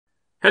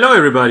Hello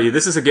everybody,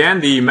 this is again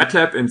the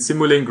MATLAB and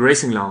Simulink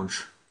Racing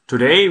Lounge.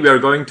 Today we are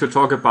going to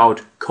talk about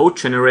code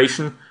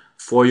generation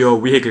for your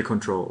vehicle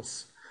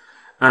controls.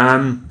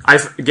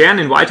 I've again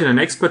invited an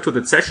expert to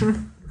that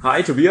session.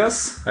 Hi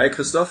Tobias. Hi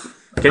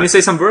Christoph. Can you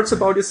say some words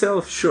about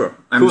yourself? Sure.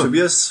 I'm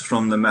Tobias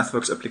from the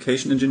MathWorks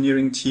application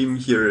engineering team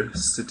here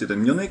situated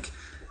in Munich.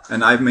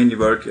 And I mainly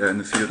work in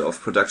the field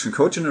of production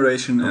code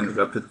generation and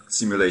rapid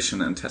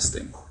simulation and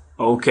testing.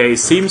 Okay,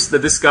 seems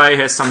that this guy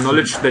has some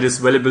knowledge that is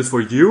valuable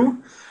for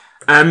you.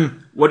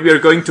 What we are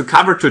going to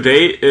cover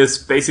today is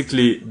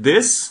basically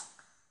this.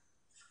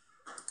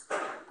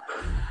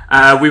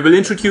 We will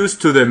introduce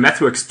to the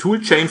MathWorks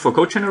toolchain for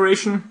code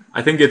generation.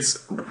 I think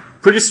it's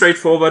pretty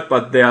straightforward,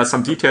 but there are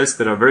some details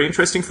that are very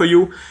interesting for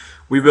you.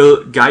 We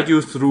will guide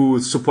you through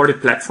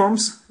supported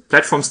platforms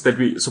that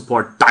we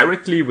support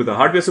directly with a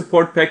hardware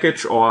support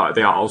package, or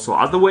there are also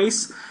other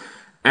ways.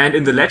 And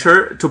in the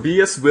latter,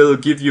 Tobias will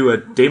give you a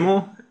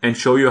demo and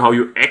show you how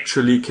you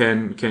actually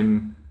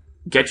can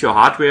get your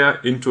hardware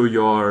into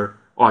your,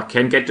 or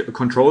can get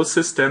control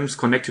systems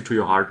connected to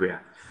your hardware.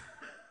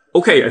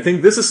 Okay, I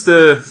think this is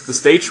the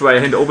stage where I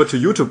hand over to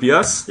you,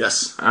 Tobias.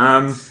 Yes.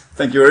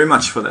 Thank you very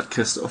much for that,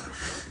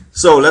 Christoph.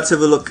 So let's have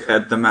a look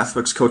at the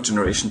MathWorks Code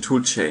Generation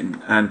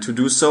toolchain. And to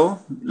do so,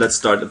 let's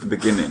start at the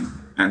beginning.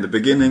 And the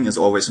beginning is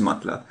always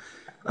MATLAB.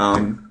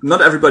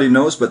 Not everybody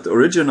knows, but the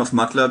origin of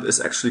MATLAB is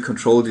actually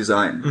control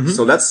design.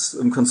 So let's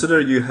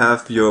consider you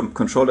have your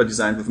controller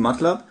designed with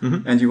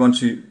MATLAB and you want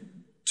to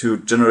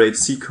generate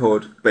C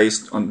code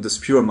based on this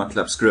pure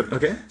MATLAB script.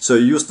 Okay. So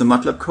you use the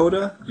MATLAB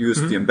coder, you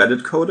use the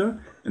embedded coder,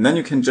 and then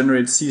you can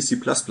generate C++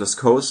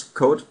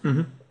 code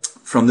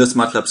from this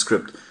MATLAB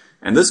script.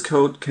 And this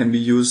code can be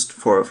used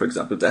for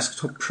example,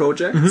 desktop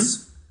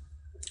projects,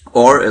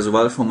 or as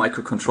well for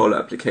microcontroller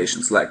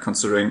applications, like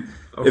considering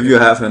if you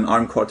have an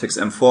ARM Cortex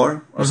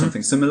M4 or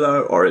something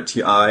similar, or a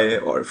TI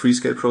or a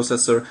Freescale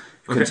processor,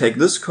 you can take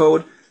this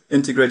code,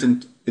 integrate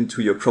it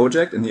into your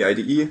project in the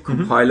IDE,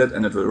 compile it,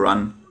 and it will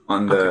run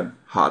on the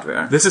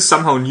hardware. This is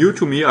somehow new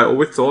to me. I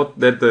always thought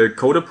that the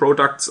coder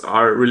products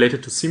are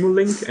related to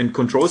Simulink and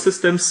control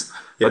systems,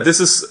 but this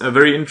is a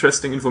very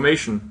interesting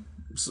information.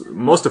 So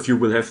most of you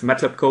will have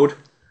MATLAB code.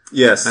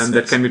 Yes. And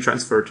that can be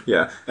transferred.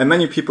 Yeah. And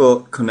many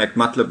people connect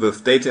MATLAB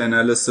with data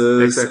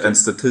analysis and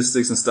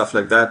statistics and stuff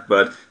like that.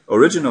 But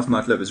origin of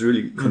MATLAB is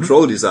really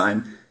control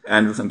design.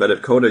 And with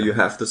embedded coder, you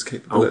have this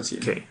capability.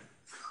 Okay.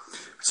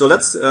 So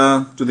let's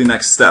do the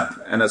next step.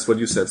 And that's what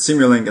you said,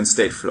 Simulink and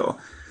Stateflow.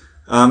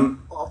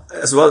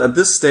 As well, at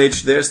this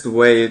stage, there's the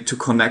way to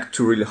connect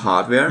to real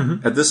hardware.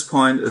 At this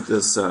point, it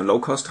is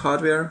low-cost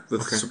hardware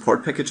with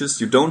support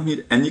packages. You don't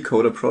need any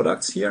coder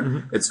products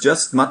here. It's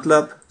just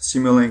MATLAB,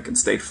 Simulink, and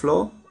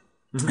Stateflow.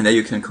 And then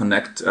you can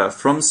connect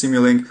from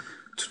Simulink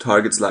to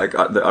targets like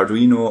the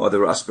Arduino or the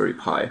Raspberry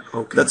Pi.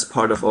 That's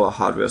part of our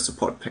hardware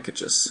support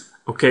packages.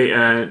 Okay,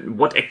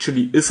 what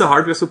actually is a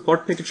hardware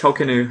support package? How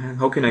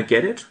can I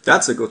get it?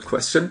 That's a good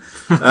question.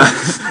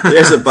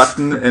 There's a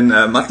button in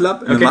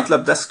MATLAB, in the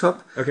MATLAB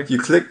desktop. You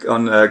click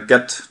on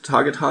Get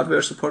Target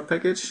Hardware Support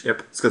Package.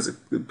 Because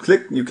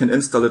click, you can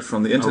install it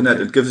from the internet.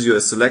 It gives you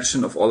a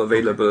selection of all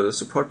available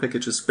support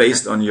packages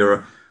based on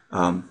your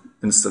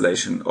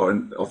installation or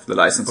of the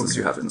licenses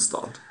you have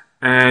installed.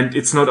 And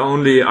it's not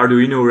only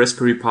Arduino,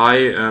 Raspberry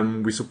Pi.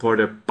 We support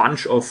a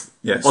bunch of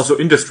also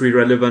industry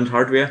relevant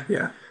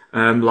hardware.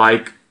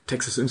 Like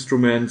Texas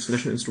Instruments,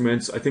 National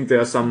Instruments. I think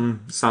there are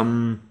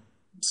some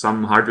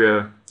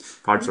hardware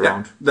parts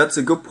around. That's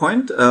a good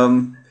point.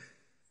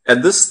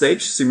 At this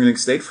stage, Simulink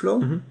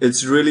Stateflow,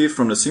 it's really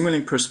from the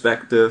Simulink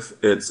perspective,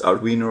 it's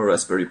Arduino,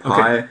 Raspberry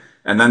Pi,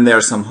 and then there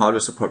are some hardware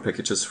support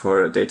packages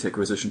for data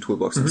acquisition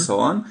toolbox and so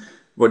on.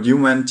 What you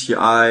meant,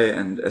 TI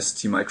and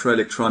ST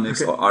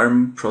microelectronics or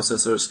ARM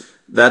processors,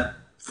 that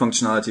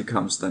functionality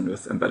comes then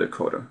with embedded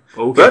coder.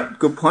 But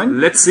good point.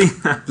 Let's see.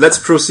 Let's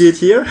proceed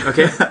here.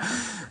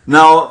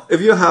 Now,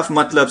 if you have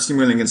MATLAB,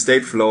 Simulink, and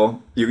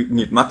Stateflow, you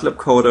need MATLAB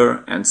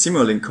coder and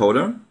Simulink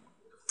coder.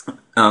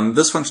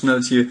 This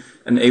functionality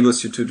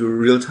enables you to do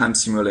real-time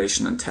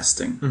simulation and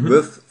testing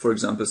with, for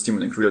example,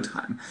 Simulink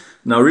real-time.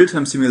 Now,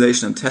 real-time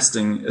simulation and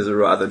testing is a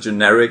rather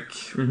generic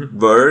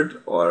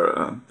word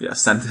or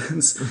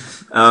sentence.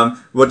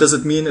 What does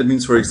it mean? It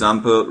means, for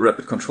example,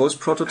 rapid controls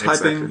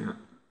prototyping.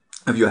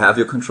 If you have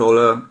your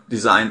controller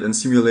designed in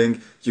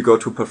Simulink, you go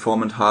to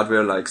performant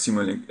hardware like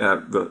Simulink,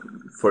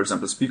 for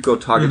example, SpeedCode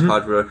target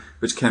hardware,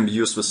 which can be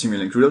used with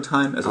Simulink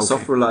real-time as a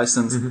software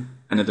license,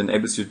 and it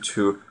enables you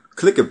to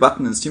click a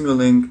button in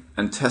Simulink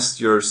and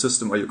test your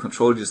system or your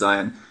control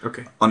design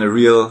on a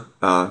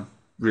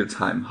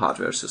real-time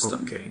hardware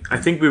system. I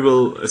think we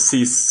will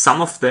see some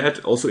of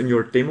that also in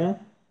your demo.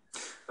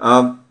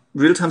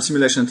 Real-time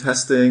simulation and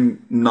testing,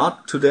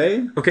 not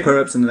today,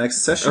 perhaps in the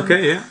next session.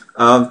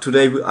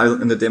 Today,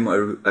 in the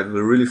demo, I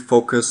will really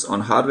focus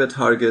on hardware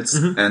targets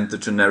and the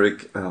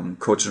generic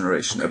code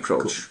generation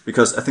approach.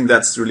 Because I think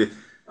that's really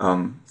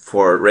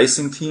for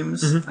racing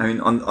teams. I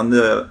mean,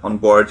 on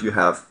board,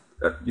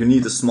 you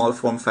need a small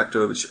form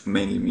factor, which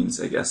mainly means,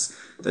 I guess,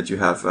 that you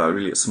have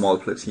really a small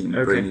platine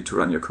where you need to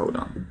run your code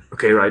on.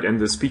 Okay, right. And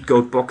the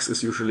SpeedCode box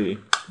is usually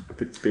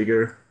bit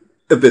bigger.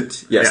 A bit,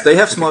 yes. Yeah. They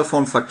have small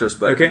form factors,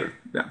 but Okay.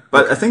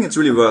 I think it's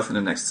really worth in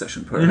the next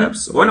session,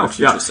 perhaps. Why not?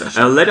 Yeah.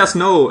 Let us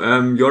know.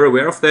 You're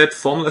aware of that.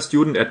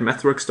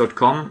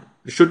 formulastudent@mathworks.com.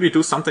 Should we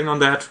do something on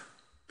that?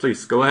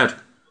 Please go ahead.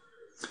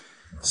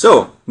 So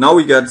now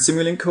we got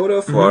Simulink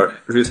Coder for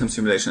real-time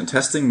simulation and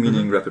testing,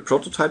 meaning rapid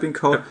prototyping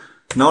code.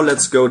 Now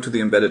let's go to the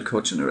embedded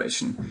code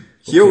generation.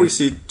 Here we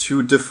see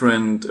two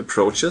different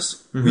approaches.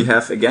 We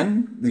have, again,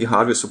 the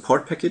hardware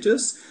support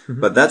packages,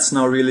 but that's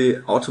now really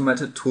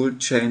automated tool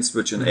chains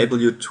which enable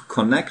you to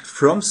connect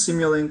from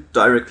Simulink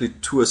directly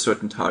to a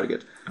certain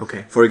target.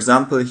 Okay. For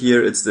example,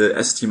 here it's the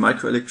ST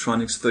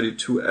Microelectronics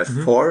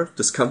 32F4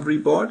 Discovery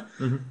board,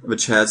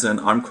 which has an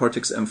ARM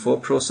Cortex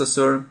M4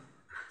 processor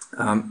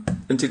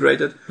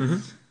integrated.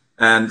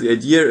 And the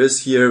idea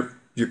is here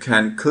you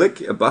can click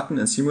a button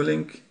in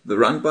Simulink, the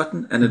run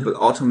button, and it will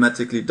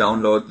automatically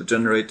download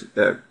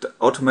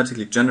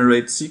automatically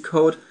generate C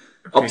code,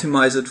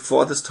 optimize it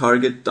for this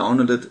target,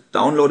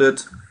 download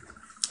it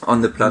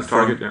on the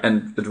platform,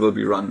 and it will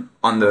be run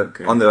on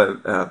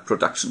the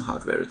production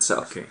hardware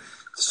itself. Okay.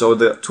 So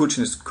the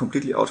toolchain is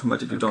completely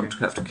automatic. You don't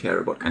have to care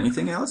about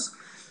anything else.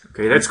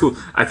 Okay, that's cool.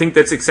 I think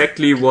that's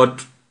exactly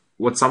what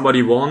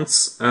somebody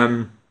wants.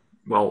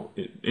 Well,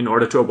 in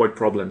order to avoid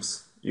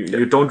problems.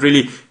 You don't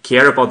really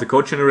care about the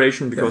code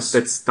generation because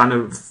that's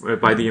done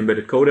by the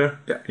embedded coder,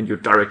 and you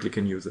directly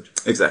can use it.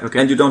 Exactly. Okay.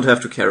 And you don't have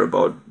to care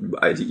about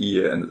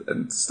IDE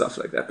and stuff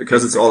like that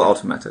because it's all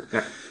automated.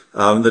 Yeah.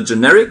 The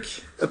generic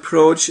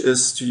approach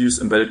is to use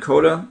embedded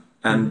coder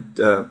and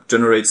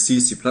generate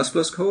C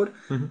code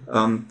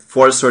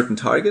for a certain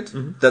target.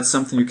 That's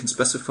something you can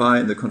specify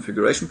in the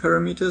configuration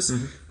parameters,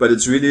 but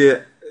it's really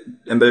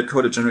embedded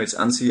coder generates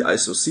ANSI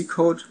ISO C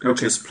code,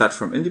 which is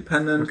platform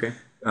independent. Okay.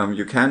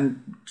 You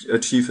can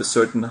achieve a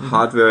certain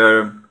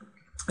hardware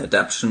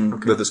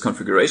adaptation with this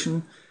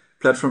configuration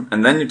platform,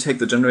 and then you take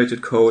the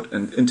generated code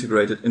and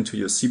integrate it into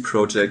your C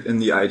project in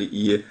the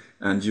IDE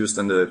and use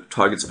then the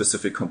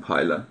target-specific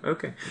compiler.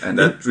 Okay. And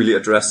that really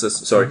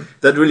addresses,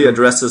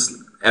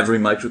 addresses every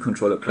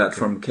microcontroller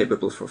platform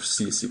capable for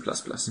C, C++.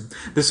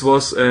 This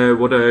was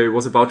what I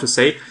was about to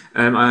say.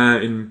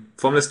 In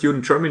Formula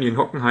Student Germany, in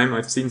Hockenheim,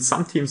 I've seen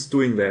some teams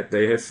doing that.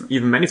 They have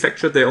even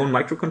manufactured their own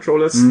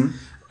microcontrollers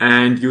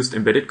and used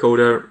embedded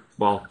coder,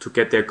 to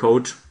get their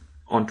code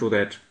onto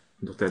that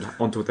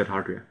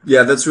hardware.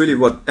 Yeah, that's really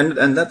what,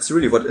 and that's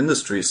really what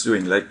industry is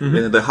doing. Like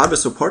the hardware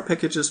support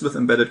packages with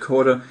embedded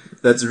coder,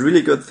 that's a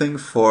really good thing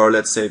for,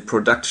 let's say,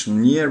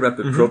 production near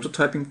rapid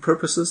prototyping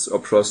purposes or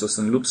process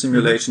and loop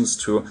simulations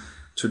to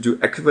do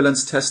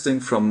equivalence testing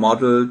from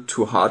model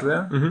to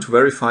hardware to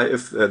verify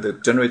if the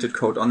generated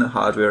code on the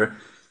hardware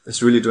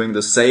is really doing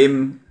the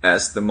same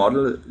as the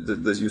model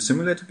that you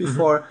simulated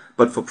before,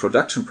 but for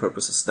production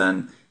purposes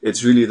then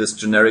it's really this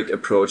generic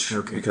approach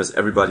because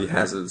everybody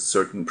has a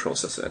certain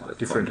processor at that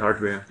different point.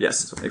 Hardware.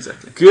 Yes,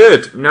 exactly.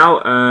 Good.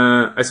 Now,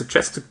 I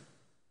suggest to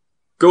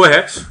go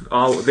ahead.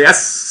 There's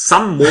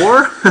some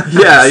more.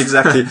 Yeah,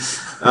 exactly.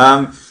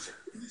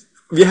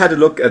 We had a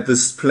look at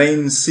this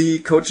plain C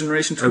code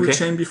generation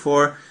toolchain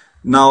before.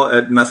 Now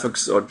at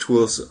MathWorks, our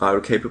tools are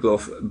capable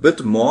of a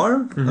bit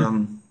more.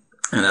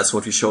 And that's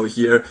what we show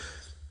here.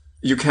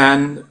 You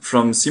can,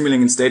 from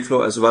Simulink and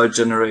Stateflow as well,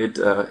 generate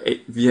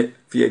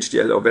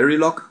VHDL or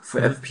Verilog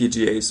for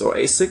FPGAs or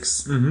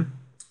ASICs.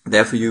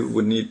 Therefore, you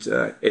would need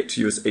to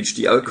use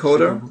HDL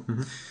coder.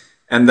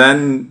 And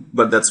then,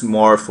 but that's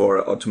more for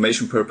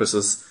automation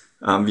purposes.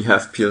 We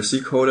have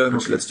PLC coder,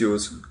 which lets you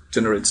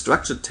generate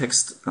structured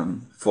text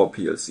for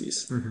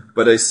PLCs.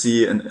 But I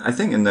see, and I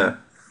think in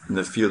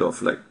the field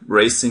of like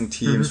racing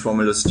teams,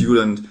 Formula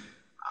Student,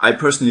 I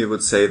personally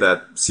would say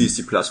that C,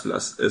 C++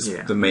 is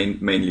the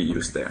mainly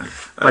used there.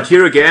 But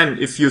here again,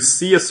 if you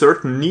see a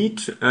certain need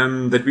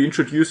that we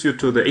introduce you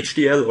to the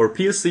HDL or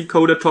PLC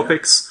coder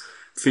topics,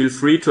 feel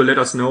free to let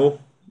us know.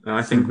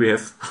 I think we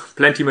have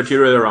plenty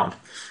material around.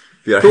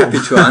 We are happy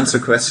to answer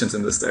questions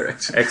in this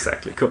direction.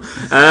 Exactly, cool.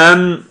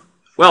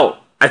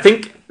 Well, I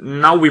think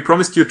now we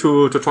promised you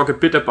to talk a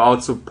bit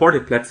about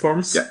supported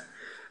platforms. Yeah.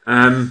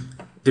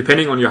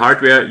 Depending on your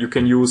hardware, you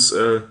can use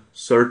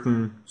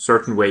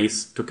certain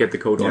ways to get the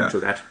code onto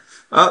that.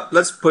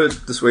 Let's put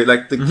it this way,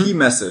 like the key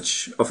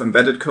message of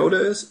embedded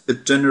coder is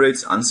it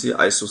generates ANSI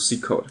ISO C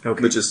code,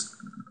 which is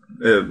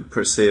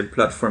per se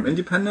platform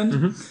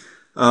independent.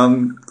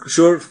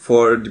 Sure,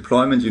 for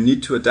deployment, you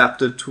need to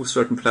adapt it to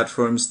certain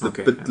platforms. The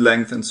bit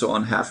length and so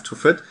on have to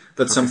fit.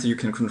 That's something you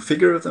can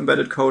configure with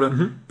embedded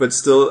coder, but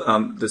still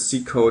the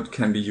C code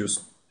can be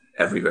used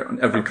everywhere, on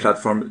every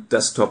platform,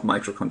 desktop,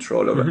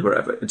 microcontroller,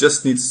 wherever. It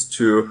just needs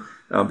to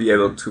be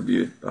able to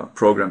be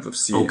programmed with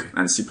C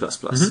and C++.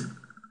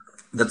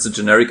 That's a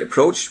generic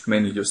approach,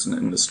 mainly used in the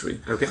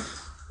industry.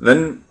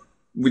 Then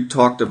we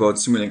talked about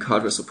Simulink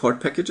hardware support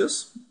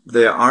packages.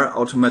 There are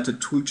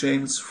automated tool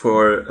chains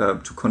for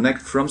to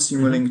connect from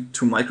Simulink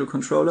to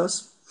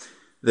microcontrollers.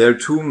 There are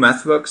two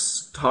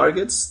MathWorks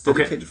targets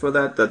dedicated for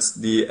that. That's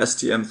the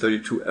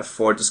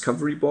STM32F4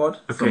 Discovery board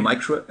from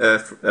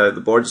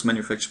the board is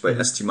manufactured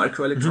by ST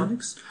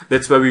Microelectronics.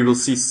 That's where we will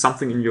see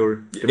something in your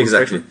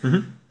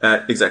demonstration.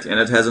 Exactly, and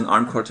it has an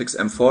ARM Cortex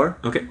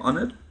M4 on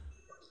it.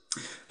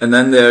 And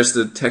then there's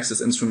the Texas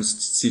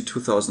Instruments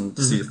C2000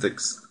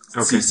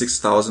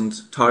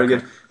 C6000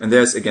 target, and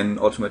there's again an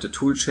automated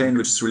tool chain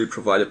which is really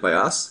provided by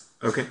us.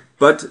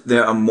 But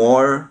there are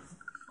more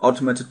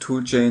automated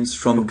tool chains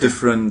from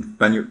different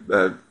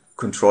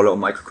controller or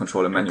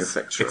microcontroller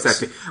manufacturers.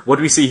 Exactly. What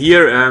we see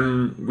here,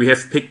 we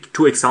have picked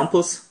two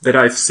examples that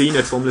I've seen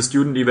at Formula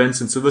Student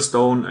events in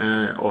Silverstone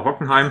or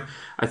Hockenheim.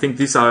 I think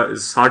these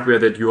is hardware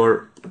that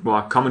you're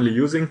more commonly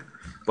using,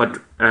 but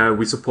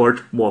we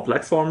support more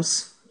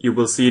platforms. You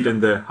will see it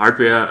in the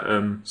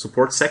hardware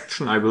support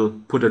section. I will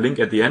put a link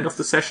at the end of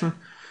the session.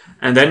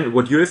 And then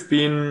what you have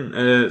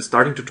been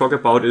starting to talk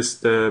about is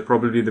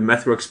probably the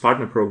MathWorks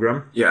partner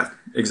program. Yeah,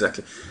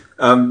 exactly.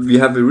 We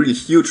have a really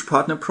huge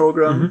partner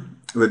program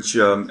which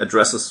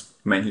addresses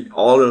mainly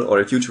all or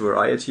a huge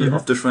variety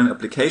of different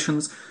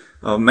applications.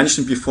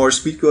 Mentioned before,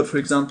 SpeedGoat, for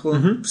example.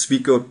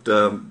 SpeedGoat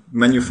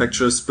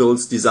manufactures,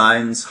 builds,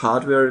 designs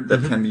hardware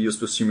that can be used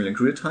with Simulink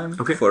real-time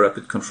for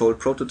rapid control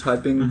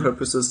prototyping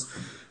purposes.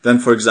 Then,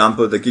 for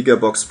example, the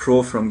Gigabox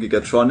Pro from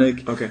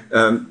Gigatronic.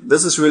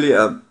 This is really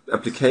a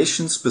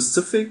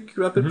application-specific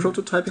rapid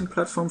prototyping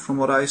platform from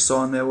what I saw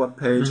on their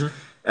webpage.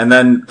 And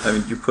then, I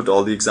mean, you put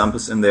all the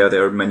examples in there.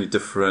 There are many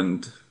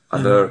different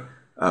other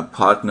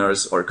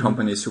partners or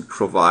companies who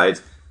provide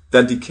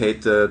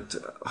dedicated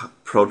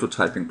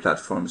prototyping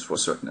platforms for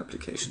certain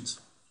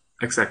applications.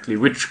 Exactly,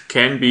 which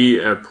can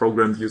be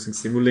programmed using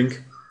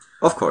Simulink.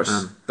 Of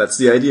course, that's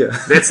the idea.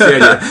 That's the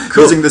idea.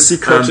 Using the C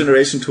Code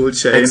Generation tool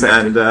chain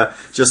and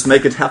just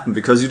make it happen,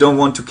 because you don't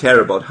want to care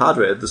about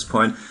hardware at this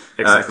point.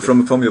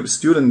 From your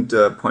student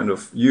point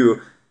of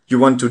view, you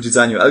want to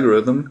design your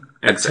algorithm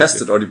and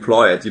test it or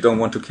deploy it. You don't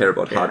want to care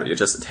about hardware. You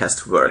just, it has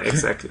to work.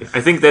 Exactly.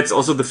 I think that's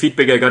also the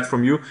feedback I got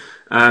from you.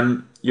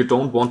 You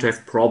don't want to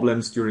have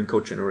problems during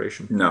code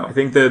generation. No. I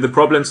think the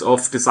problems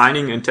of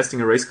designing and testing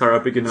a race car are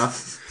big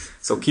enough.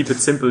 So keep it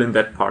simple in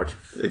that part.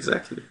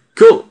 Exactly.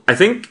 Cool. I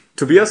think,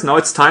 Tobias, now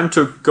it's time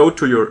to go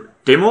to your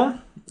demo.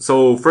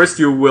 So first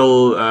you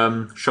will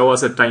show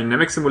us a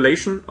dynamic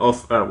simulation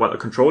of a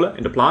controller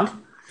in the plant.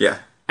 Yeah.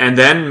 And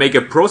then make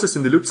a process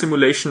in the loop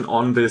simulation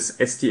on this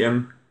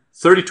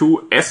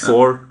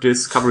STM32F4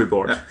 discovery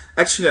board. Yeah.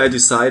 Actually, I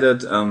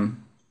decided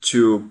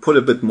to put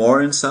a bit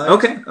more inside.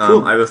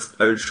 Cool. I will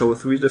show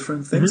three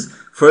different things.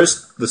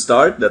 First, the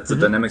start. That's the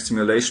dynamic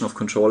simulation of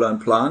controller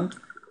and plant.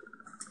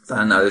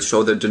 Then I'll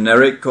show the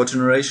generic code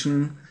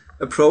generation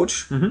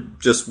approach,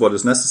 just what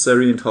is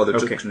necessary and how the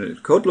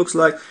generated code looks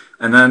like.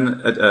 And then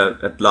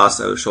at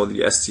last, I'll show the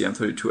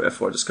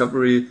STM32F4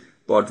 discovery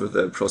board with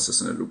the process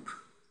in a loop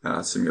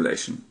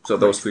simulation. So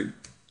those three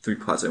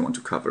parts I want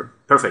to cover.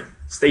 Perfect.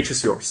 Stage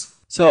is yours.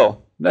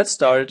 So let's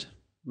start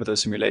with a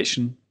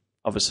simulation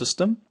of a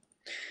system.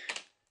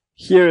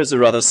 Here is a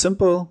rather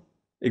simple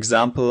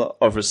example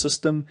of a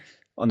system.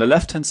 On the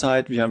left-hand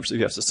side, we have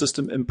the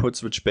system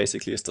inputs, which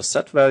basically is the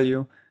set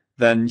value.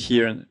 Then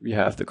here we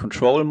have the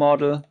control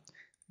model,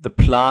 the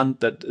plant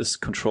that is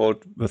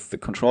controlled with the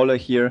controller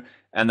here,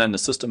 and then the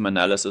system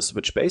analysis,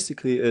 which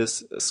basically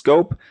is a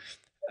scope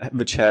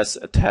which has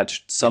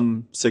attached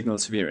some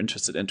signals we are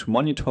interested in to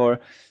monitor.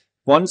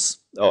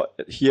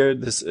 Here,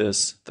 this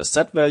is the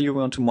set value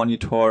we want to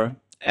monitor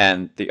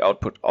and the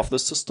output of the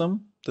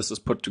system. This is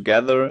put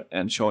together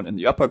and shown in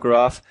the upper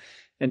graph.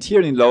 And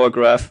here in the lower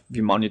graph,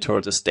 we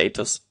monitor the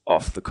status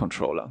of the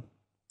controller.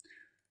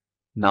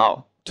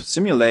 Now, to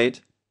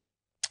simulate,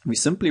 we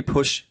simply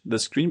push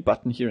the green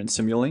button here in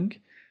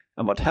Simulink.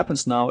 And what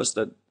happens now is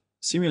that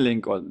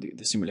Simulink, or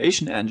the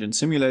simulation engine,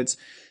 simulates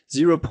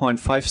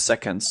 0.5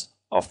 seconds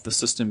of the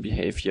system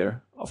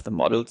behavior of the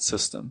modeled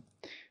system.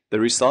 The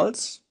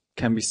results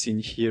can be seen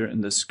here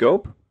in the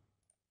scope.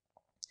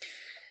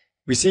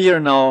 We see here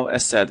now,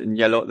 as said, in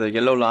yellow, the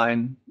yellow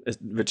line,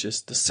 which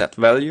is the set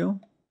value.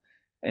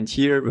 And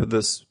here with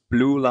this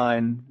blue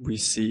line, we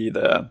see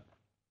the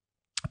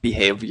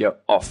behavior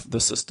of the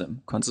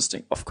system,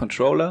 consisting of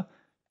controller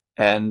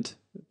and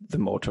the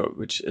motor,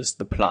 which is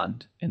the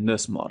plant in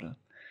this model.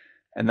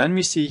 And then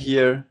we see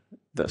here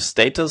the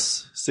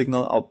status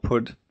signal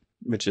output,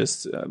 which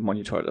is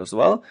monitored as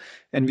well.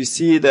 And we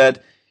see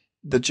that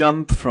the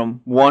jump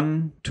from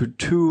 1 to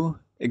 2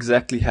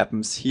 exactly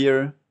happens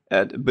here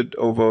at a bit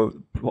over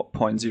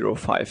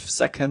 0.05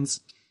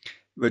 seconds,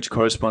 which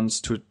corresponds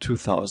to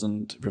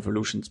 2000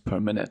 revolutions per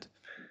minute.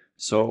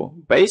 So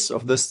based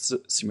on this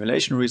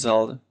simulation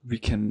result, we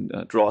can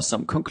draw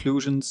some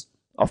conclusions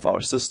of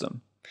our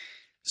system.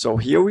 So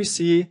here we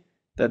see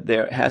that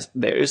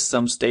there is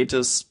some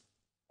status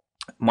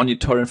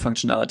monitoring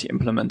functionality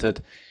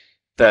implemented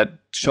that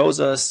shows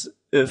us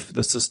if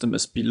the system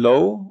is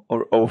below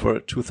or over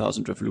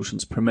 2000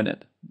 revolutions per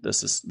minute.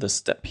 This is the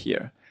step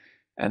here.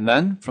 And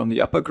then from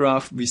the upper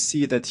graph, we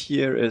see that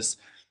here is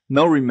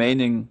no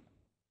remaining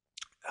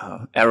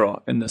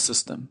error in the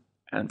system.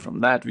 And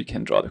from that, we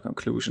can draw the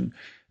conclusion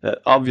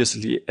that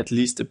obviously at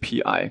least a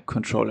PI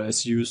controller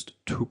is used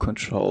to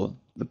control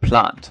the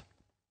plant.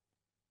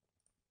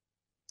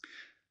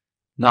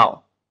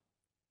 Now,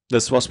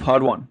 this was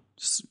part 1,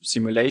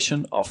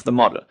 simulation of the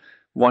model.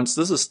 Once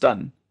this is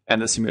done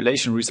and the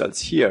simulation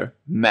results here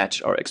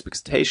match our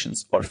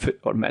expectations or fit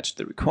or match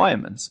the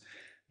requirements,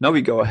 now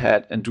we go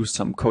ahead and do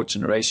some code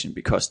generation,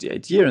 because the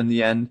idea in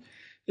the end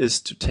is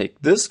to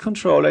take this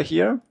controller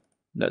here.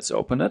 Let's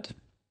open it.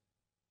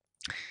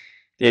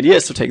 The idea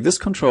is to take this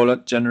controller,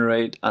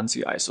 generate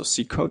ANSI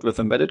ISO-C code with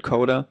embedded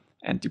coder,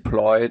 and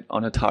deploy it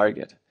on a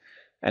target.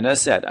 And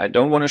as said, I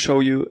don't want to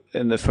show you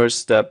in the first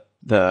step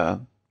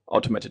the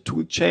automated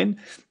tool chain,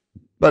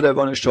 but I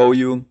want to show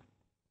you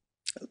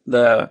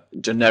the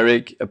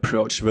generic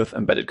approach with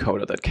embedded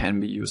coder that can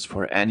be used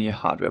for any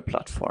hardware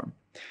platform.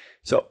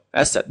 So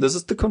as said, this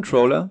is the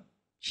controller.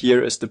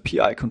 Here is the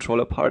PI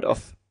controller part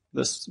of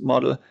this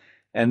model.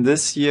 And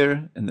this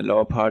here in the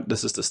lower part,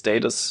 this is the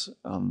status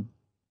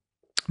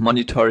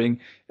monitoring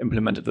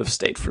implemented with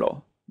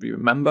Stateflow. We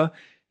remember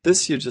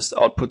this here just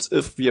outputs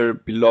if we are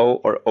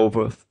below or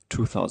over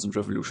 2000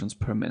 revolutions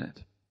per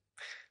minute.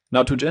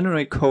 Now, to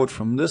generate code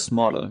from this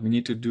model, we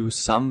need to do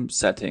some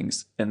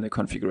settings in the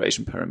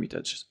configuration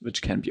parameters,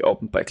 which can be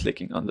opened by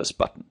clicking on this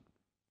button.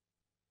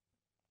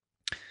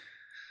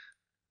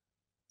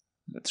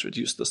 Let's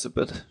reduce this a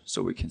bit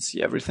so we can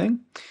see everything.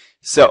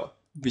 So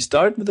we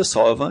start with a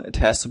solver. It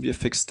has to be a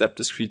fixed step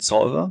discrete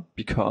solver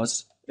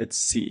because it's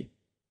C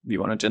we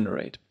want to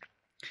generate.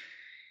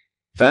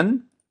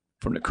 Then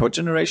from the code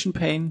generation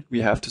pane,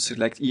 we have to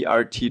select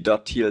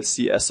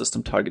ert.tlc as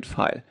system target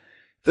file.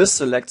 This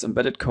selects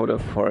embedded coder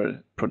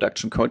for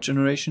production code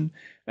generation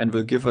and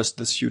will give us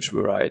this huge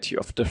variety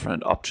of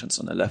different options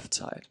on the left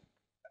side.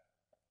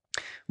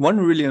 One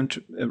really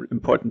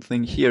important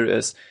thing here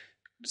is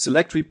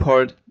select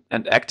report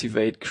and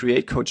activate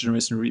create code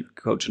generation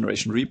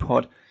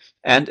report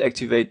and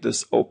activate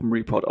this open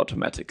report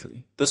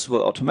automatically. This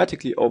will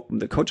automatically open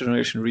the code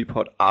generation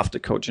report after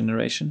code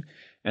generation,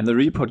 and the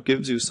report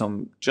gives you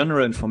some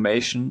general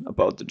information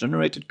about the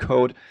generated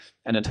code,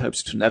 and it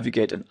helps you to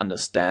navigate and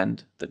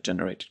understand the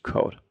generated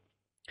code.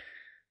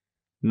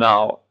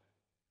 Now,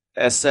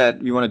 as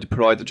said, we want to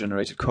deploy the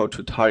generated code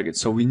to a target,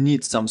 so we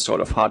need some sort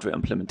of hardware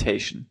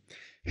implementation.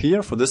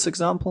 Here, for this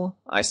example,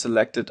 I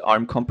selected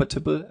ARM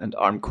compatible and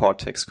ARM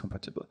Cortex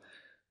compatible.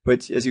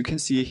 But as you can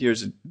see,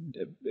 here's a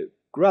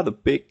rather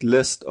big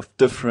list of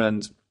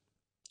different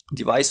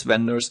device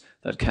vendors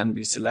that can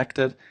be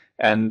selected.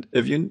 And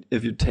if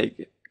you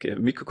take a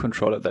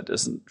microcontroller that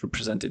isn't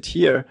represented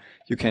here,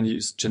 you can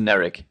use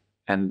generic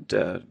and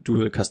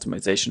do the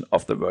customization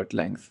of the word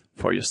length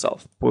for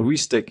yourself. But we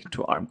stick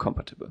to ARM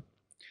compatible.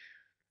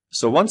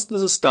 So once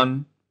this is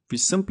done, we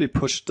simply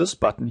push this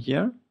button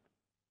here.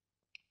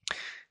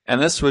 And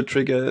this will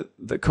trigger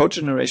the code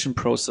generation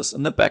process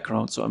in the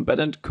background. So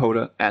embedded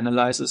coder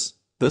analyzes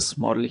this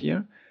model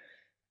here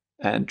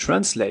and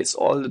translates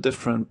all the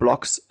different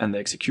blocks and the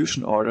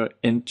execution order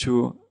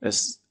into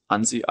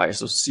ANSI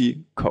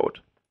ISO-C code.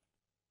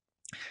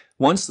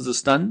 Once this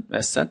is done,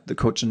 as said, the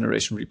code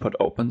generation report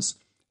opens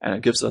and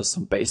it gives us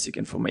some basic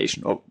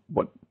information, or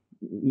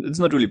it's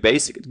not really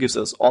basic, it gives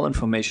us all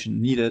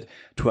information needed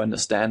to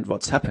understand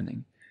what's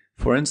happening.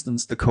 For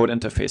instance, the code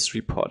interface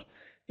report.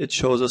 It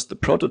shows us the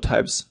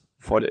prototypes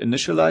for the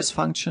initialize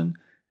function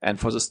and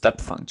for the step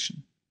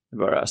function.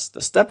 Whereas the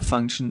step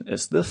function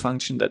is the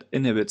function that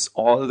inhibits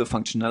all the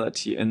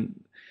functionality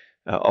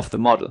of the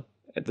model.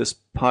 At this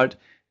part,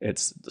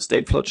 it's the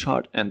state flow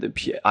chart and the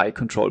PI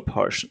control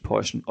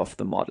portion of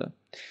the model.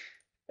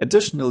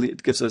 Additionally,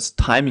 it gives us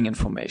timing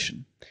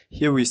information.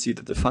 Here we see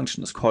that the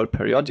function is called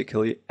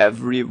periodically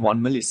every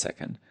 1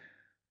 millisecond.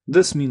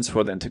 This means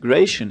for the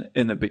integration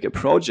in a bigger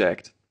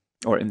project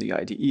or in the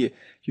IDE,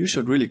 you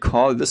should really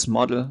call this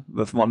model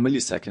with 1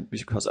 millisecond,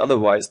 because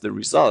otherwise the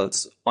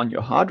results on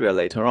your hardware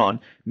later on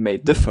may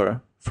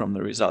differ from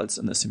the results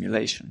in the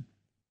simulation.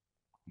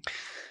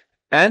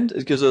 And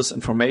it gives us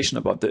information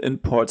about the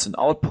imports and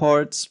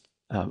outports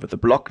with the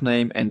block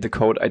name and the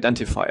code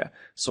identifier.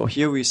 So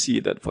here we see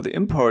that for the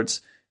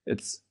imports,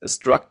 it's a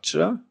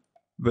structure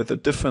with the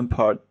different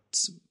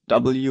parts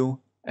W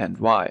and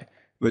Y,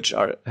 which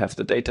have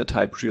the data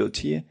type real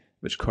T,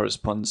 which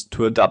corresponds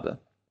to a double.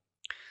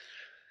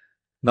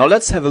 Now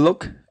let's have a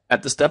look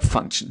at the step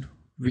function.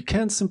 We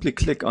can simply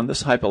click on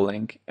this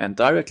hyperlink and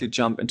directly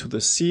jump into the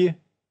C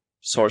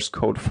source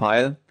code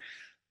file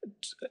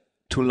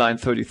to line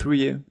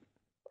 33,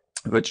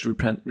 which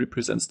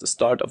represents the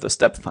start of the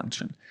step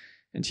function.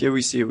 And here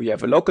we see we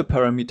have a local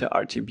parameter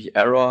RTB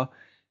error.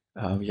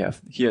 We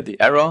have here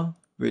the error,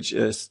 which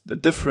is the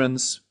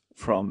difference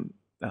from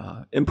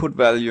input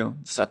value,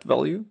 set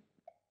value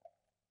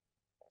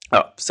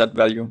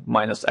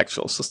minus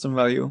actual system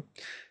value.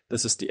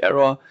 This is the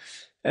error.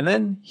 And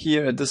then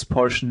here at this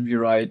portion, we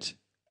write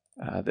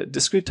the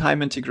discrete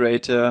time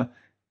integrator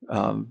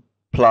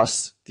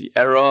plus the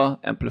error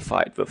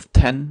amplified with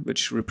 10,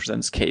 which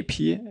represents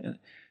KP,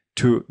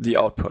 to the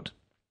output.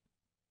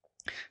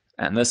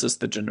 And this is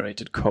the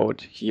generated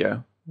code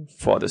here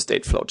for the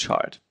state flow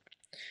chart.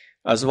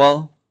 As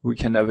well, we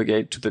can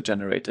navigate to the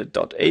generated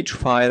 .h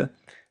file,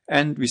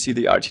 and we see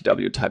the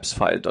RTW types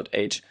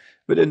file.h,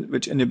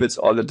 which inhibits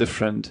all the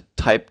different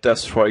type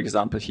defs, for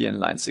example, here in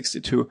line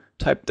 62,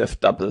 type def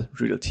double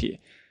realT.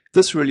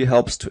 This really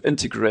helps to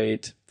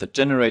integrate the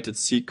generated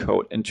C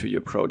code into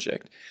your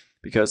project,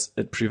 because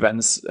it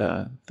prevents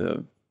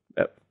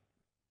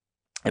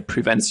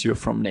you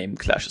from name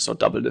clashes or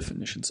double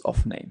definitions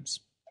of names.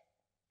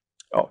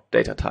 Oh,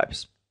 data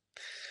types.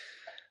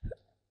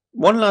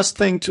 One last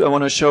thing I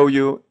want to show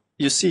you.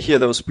 You see here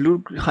those blue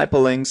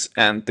hyperlinks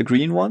and the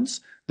green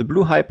ones. The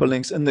blue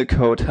hyperlinks in the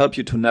code help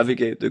you to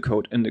navigate the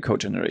code in the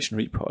code generation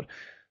report.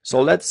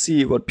 So let's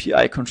see what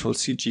PI control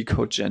CG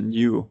code gen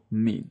U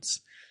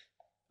means.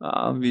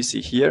 We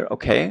see here,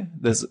 okay,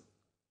 this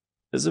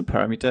is a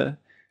parameter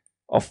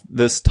of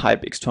this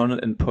type external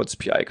inputs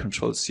PI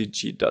control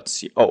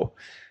CG.co.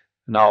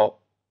 Now,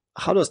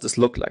 how does this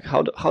look like?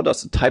 How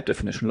does the type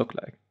definition look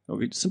like?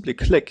 We simply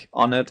click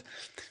on it,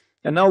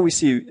 and now we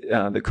see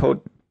the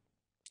code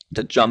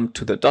that jumped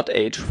to the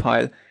 .h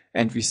file,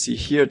 and we see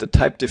here the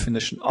type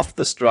definition of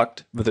the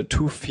struct with the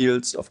two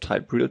fields of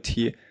type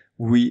realT,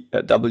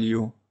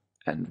 W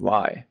and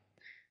Y.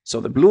 So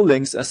the blue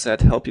links, as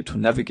said, help you to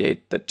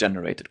navigate the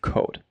generated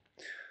code.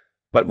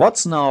 But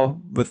what's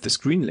now with these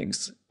green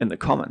links in the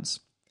comments?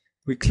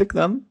 We click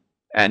them,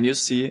 and you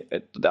see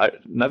it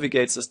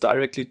navigates us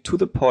directly to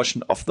the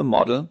portion of the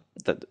model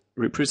that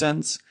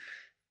represents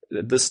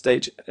this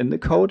stage in the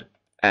code,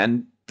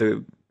 and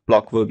the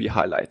block will be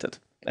highlighted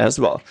as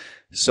well.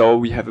 So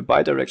we have a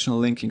bidirectional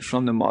linking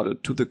from the model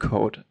to the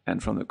code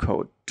and from the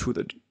code to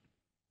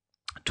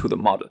the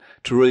model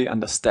to really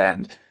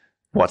understand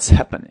what's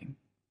happening.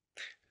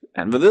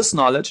 And with this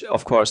knowledge,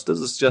 of course, this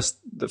is just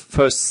the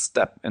first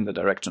step in the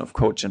direction of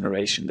code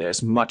generation.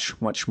 There's much,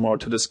 much more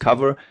to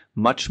discover,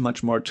 much,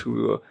 much more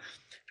to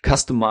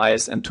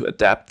customize and to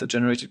adapt the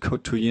generated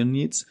code to your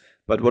needs.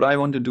 But what I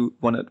wanted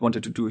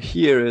to do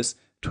here is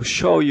to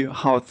show you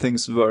how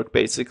things work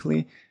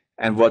basically,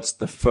 and what's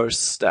the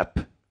first step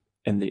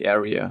in the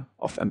area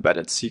of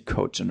embedded C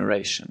code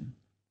generation.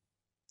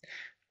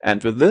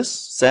 And with this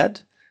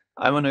said,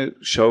 I want to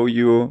show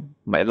you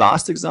my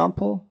last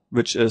example,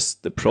 which is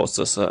the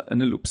processor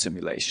in a loop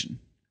simulation.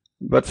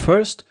 But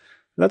first,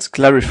 let's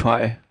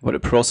clarify what a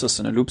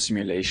processor in a loop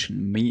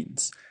simulation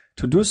means.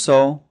 To do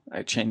so,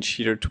 I change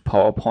here to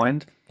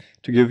PowerPoint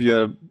to give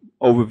you an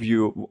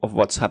overview of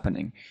what's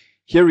happening.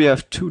 Here we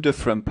have two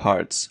different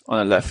parts. On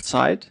the left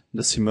side,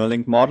 the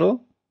Simulink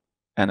model,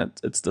 and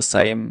it's the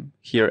same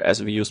here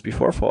as we used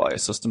before for our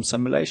system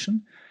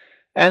simulation.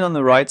 And on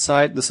the right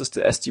side, this is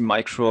the ST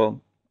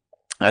Micro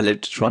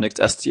Electronics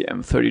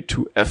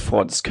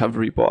STM32F4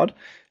 discovery board,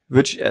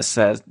 which, as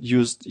said,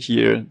 used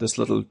here this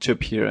little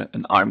chip here,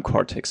 an ARM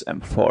Cortex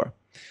M4.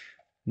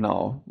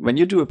 Now, when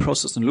you do a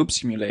process and loop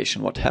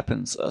simulation, what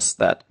happens is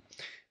that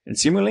in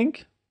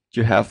Simulink,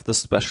 you have this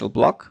special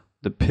block,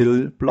 the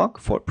PIL block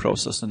for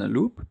process in a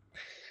loop,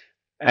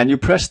 and you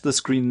press the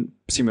screen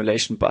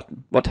simulation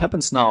button. What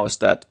happens now is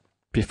that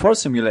before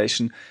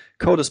simulation,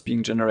 code is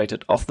being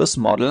generated off this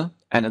model,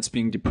 and it's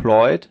being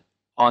deployed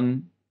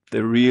on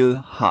the real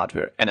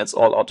hardware, and it's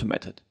all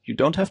automated. You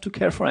don't have to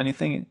care for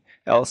anything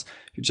else.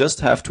 You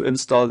just have to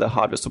install the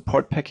hardware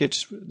support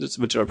package,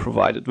 which are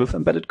provided with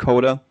embedded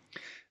coder,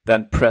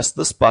 then press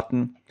this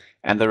button,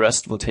 and the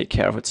rest will take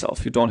care of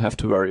itself. You don't have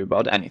to worry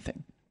about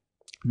anything.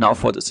 Now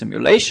for the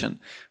simulation,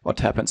 what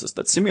happens is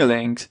that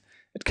Simulink,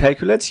 it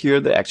calculates here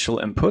the actual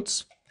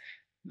inputs,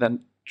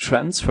 then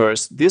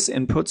transfers these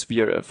inputs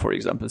via, for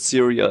example,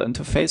 serial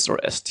interface or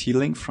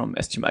ST-Link from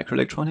ST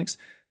Microelectronics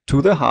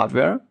to the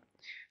hardware.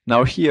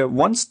 Now here,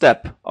 one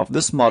step of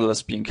this model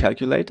is being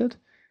calculated,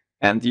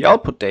 and the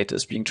output data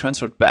is being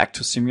transferred back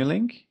to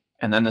Simulink,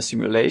 and then the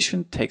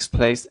simulation takes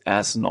place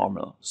as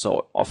normal.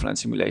 So offline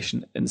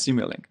simulation in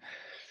Simulink.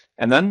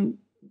 And then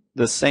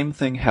the same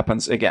thing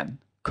happens again.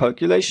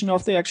 Calculation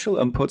of the actual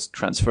inputs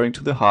transferring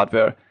to the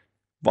hardware.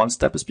 One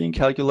step is being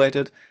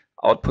calculated,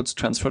 outputs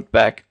transferred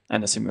back,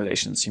 and the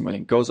simulation in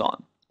Simulink goes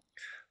on.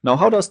 Now,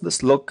 how does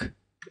this look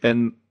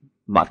in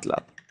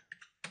MATLAB?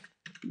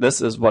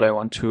 This is what I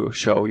want to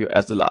show you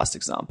as the last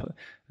example.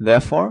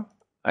 Therefore,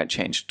 I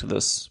changed to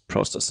this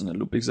process in a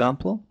loop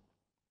example.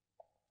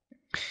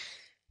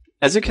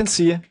 As you can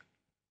see,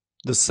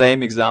 the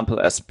same example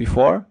as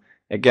before.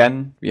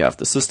 Again, we have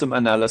the system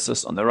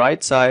analysis on the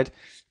right side.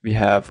 We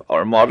have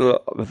our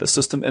model with the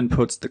system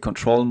inputs, the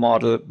control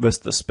model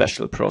with the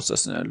special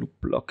process in a loop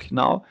block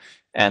now,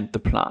 and the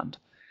plant.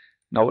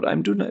 Now what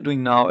I'm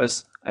doing now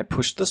is I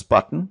push this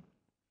button.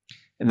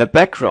 In the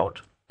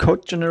background,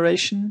 code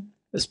generation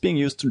is being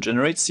used to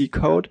generate C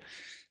code,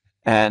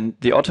 and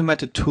the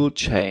automated tool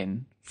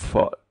chain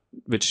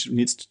which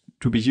needs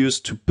to be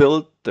used to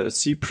build the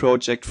C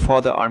project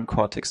for the ARM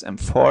Cortex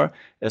M4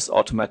 is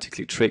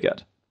automatically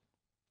triggered.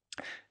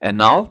 And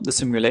now the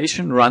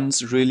simulation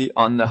runs really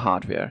on the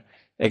hardware.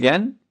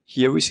 Again,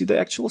 here we see the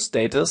actual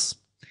status,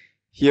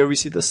 here we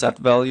see the set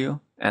value,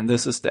 and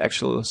this is the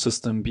actual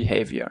system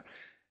behavior.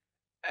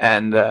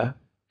 And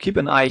keep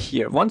an eye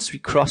here. Once we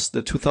cross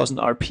the 2000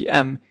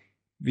 RPM,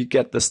 we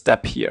get the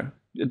step here.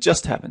 It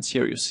just happens.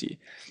 Here you see.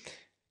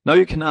 Now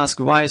you can ask,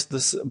 why is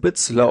this a bit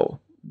slow?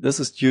 This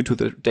is due to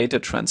the data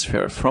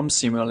transfer from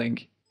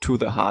Simulink to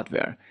the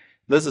hardware.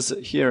 This is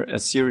here a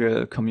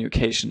serial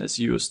communication is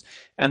used,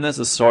 and this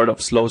is sort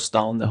of slows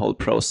down the whole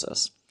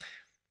process.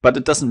 But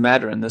it doesn't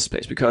matter in this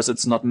place because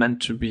it's not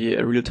meant to be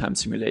a real-time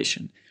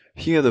simulation.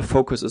 Here the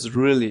focus is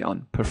really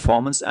on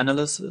performance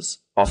analysis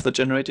of the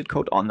generated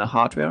code on the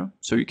hardware.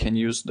 So you can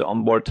use the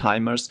onboard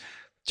timers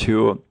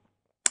to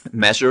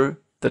measure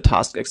the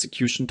task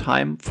execution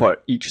time for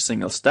each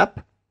single step.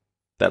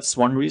 That's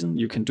one reason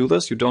you can do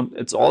this.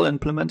 It's all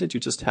implemented. You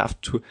just have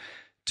to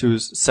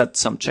set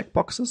some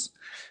checkboxes.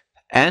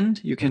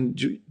 And you can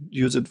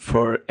use it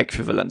for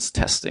equivalence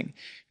testing,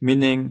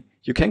 meaning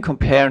you can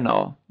compare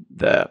now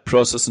the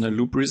process in a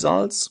loop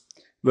results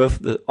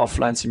with the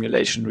offline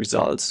simulation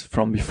results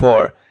from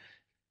before.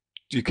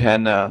 You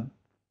can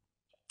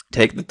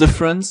take the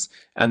difference,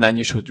 and then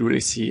you should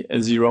really see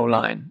a zero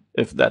line.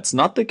 If that's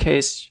not the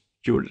case,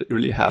 you would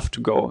really have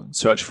to go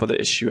search for the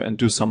issue and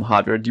do some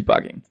hardware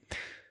debugging.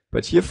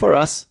 But here for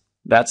us,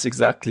 that's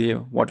exactly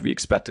what we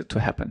expected to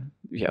happen.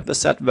 We have the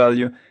set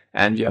value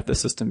and we have the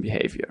system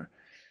behavior.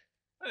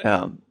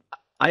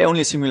 I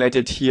only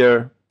simulated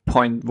here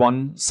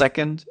 0.1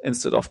 second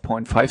instead of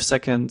 0.5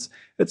 seconds.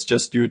 It's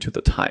just due to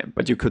the time,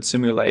 but you could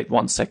simulate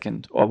 1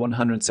 second or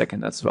 100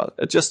 seconds as well.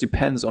 It just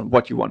depends on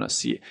what you want to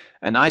see.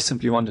 And I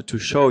simply wanted to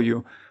show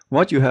you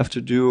what you have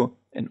to do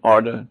in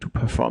order to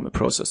perform a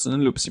process in a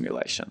loop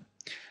simulation.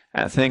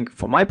 And I think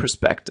from my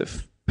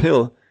perspective,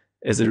 PIL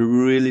is a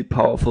really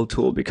powerful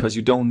tool because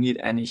you don't need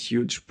any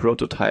huge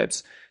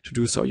prototypes to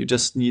do so. You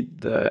just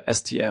need the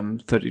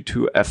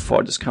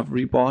STM32F4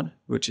 discovery board,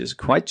 which is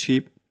quite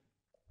cheap.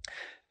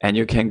 And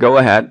you can go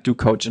ahead, do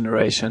code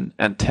generation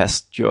and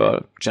test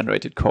your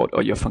generated code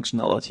or your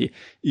functionality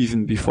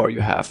even before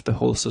you have the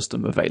whole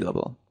system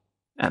available.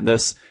 And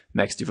this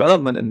makes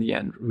development in the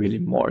end really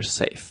more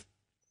safe.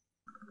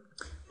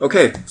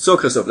 Okay, so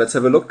Christoph, let's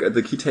have a look at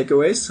the key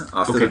takeaways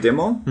after the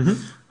demo.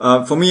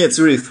 For me, it's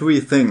really three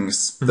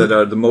things that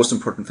are the most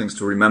important things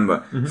to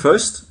remember.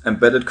 First,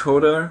 embedded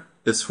coder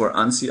is for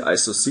ANSI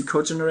ISO C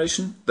code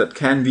generation that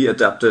can be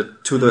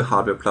adapted to the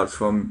hardware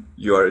platform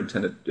you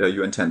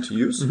intend to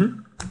use.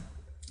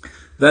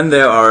 Then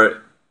there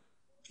are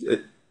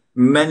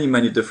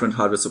many different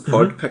hardware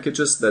support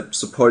packages that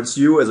supports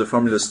you as a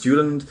Formula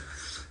student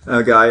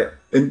guy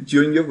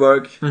during your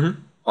work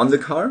on the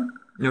car.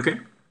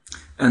 Okay.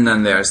 And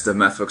then there's the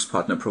MathWorks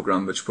Partner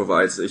Program, which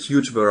provides a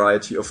huge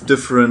variety of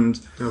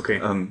different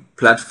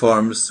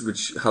platforms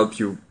which help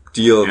you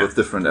deal with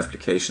different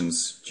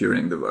applications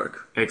during the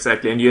work.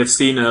 Exactly. And you have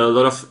seen a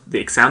lot of the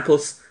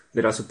examples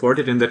that are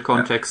supported in that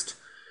context.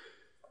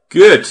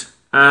 Good.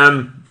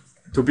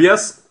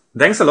 Tobias,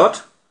 thanks a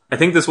lot. I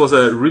think this was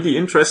a really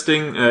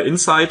interesting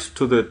insight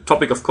to the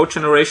topic of code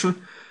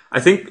generation. I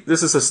think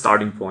this is a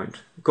starting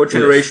point. Code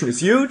generation is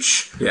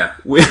huge. Yeah.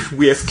 We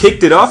have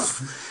kicked it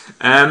off.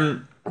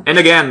 And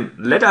again,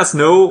 let us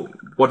know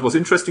what was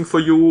interesting for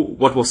you,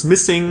 what was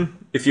missing.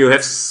 If you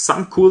have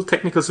some cool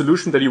technical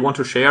solution that you want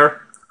to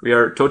share, we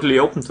are totally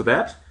open to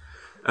that.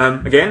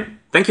 Again,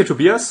 thank you,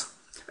 Tobias.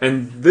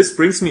 And this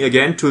brings me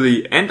again to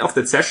the end of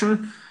that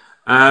session,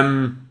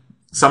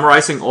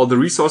 summarizing all the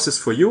resources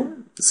for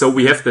you. So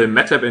we have the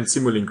MATLAB and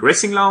Simulink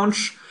Racing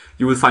Lounge.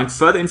 You will find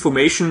further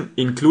information,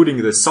 including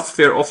the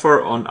software offer,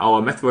 on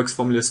our MathWorks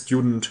Formula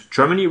Student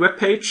Germany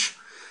webpage.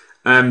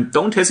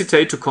 Don't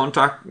hesitate to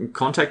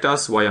contact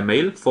us via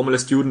mail,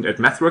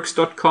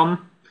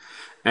 formulastudent@mathworks.com.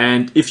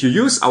 And if you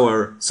use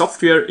our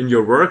software in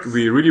your work,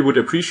 we really would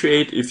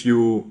appreciate if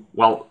you,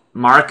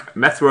 mark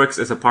MathWorks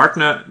as a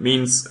partner.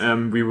 Means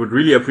we would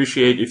really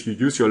appreciate if you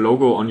use your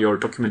logo on your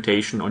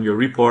documentation, on your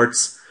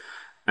reports.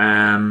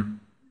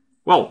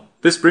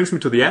 This brings me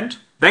to the end.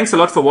 Thanks a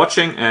lot for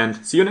watching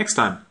and see you next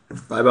time.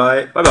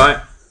 Bye-bye.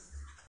 Bye-bye.